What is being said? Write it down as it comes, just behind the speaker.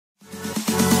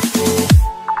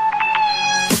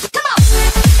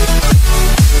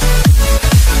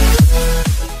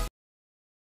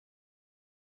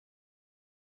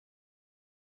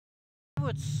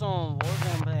on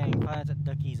Warzone playing Five Nights at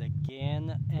Duckies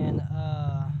again, and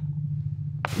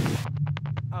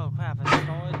oh crap! I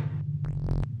started.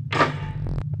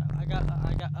 I got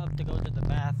up to go to the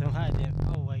bathroom. I did.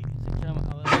 Oh wait, is it killing my?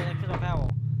 Oh, that kills my power.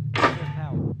 That kills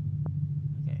power.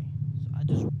 Okay, so I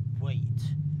just wait.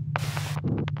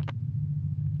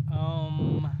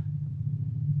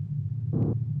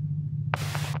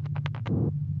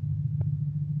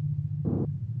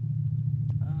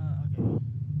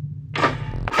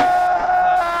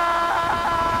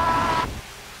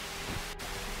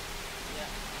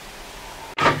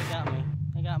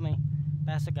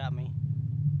 Bastard got me.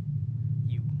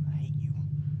 You. I hate you.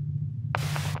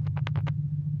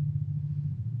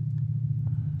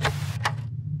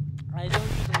 I don't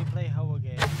usually play horror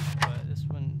games, but this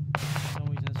one, for some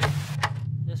reason,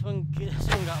 this one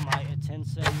got my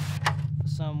attention for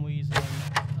some reason.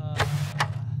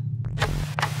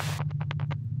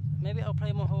 Maybe I'll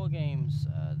play more horror games.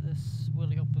 This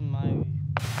really opened my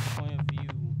point of view.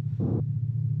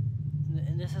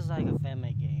 And this is like a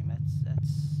family game. That's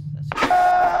I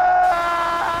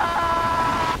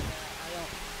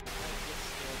don't get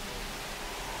scared.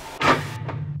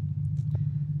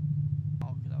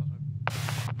 Oh, because I was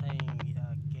playing a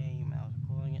game and I was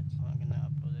recording it, so I'm gonna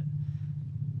upload it.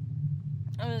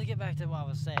 I'm gonna get back to what I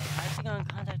was saying. I actually got in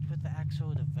contact with the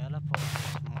actual developer of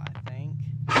this one, I think.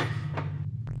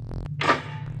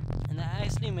 And that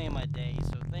actually made my day,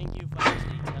 so thank you for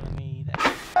actually telling me that.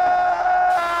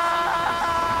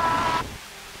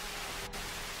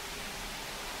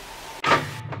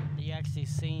 Actually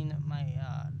seen my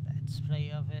let's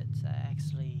play of it. I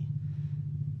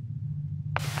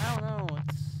don't know,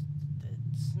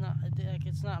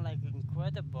 it's not like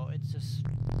incredible, it's just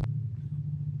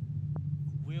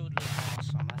weirdly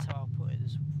awesome. That's how I'll put it.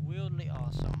 It's weirdly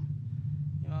awesome,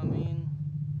 you know what I mean?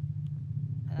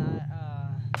 And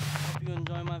I hope you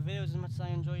enjoy my videos as much as I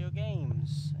enjoy your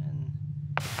games, and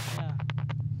yeah.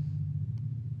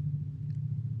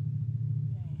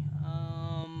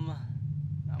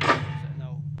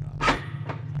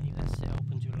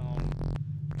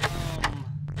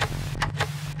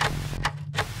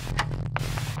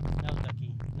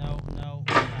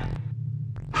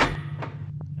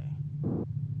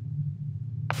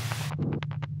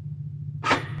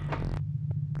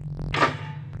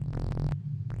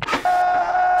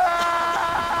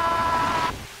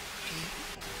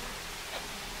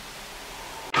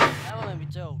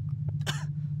 Joke.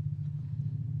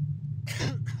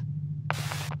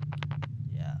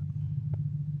 Yeah.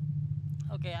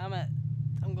 Okay, I'm at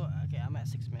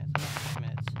 6 minutes.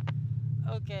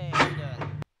 Okay, I'm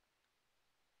done.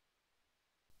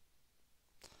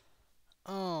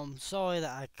 Sorry that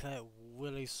I cut it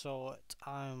really short.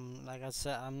 Like I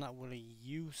said, I'm not really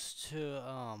used to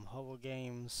horror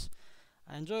games.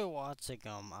 I enjoy watching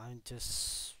them. I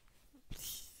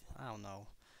don't know.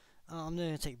 I'm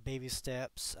gonna take baby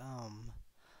steps.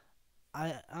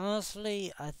 I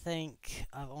think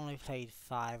I've only played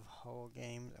 5 horror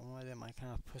games, and one of them I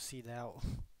kind of pussied out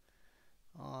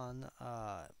on.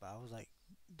 But I was like,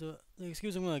 the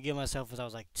excuse I'm gonna give myself is I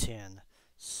was like 10.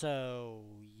 So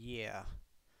yeah,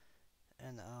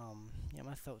 and yeah,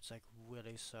 my throat's like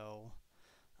really so.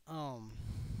 I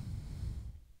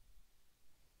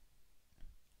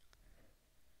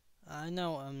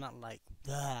know I'm not like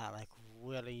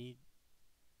really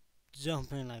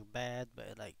jumping like bad,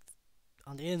 but like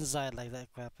on the inside, like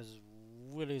that crap is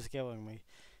really scaring me.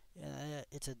 Yeah,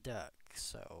 it's a duck,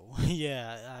 so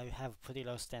yeah, I have pretty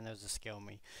low standards to scare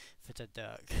me if it's a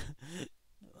duck.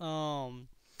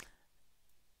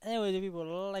 Anyway, if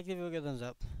people like the video, give a thumbs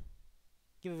up.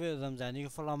 Give a video a thumbs down. You can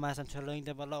follow my Twitter link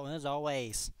down below, and as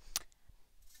always,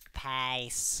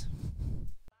 peace.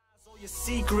 Your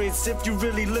secrets, if you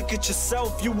really look at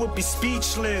yourself, you would be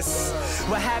speechless.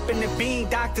 What happened to being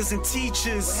doctors and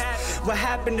teachers? What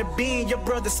happened to being your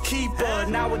brother's keeper?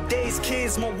 Nowadays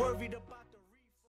kids more worried about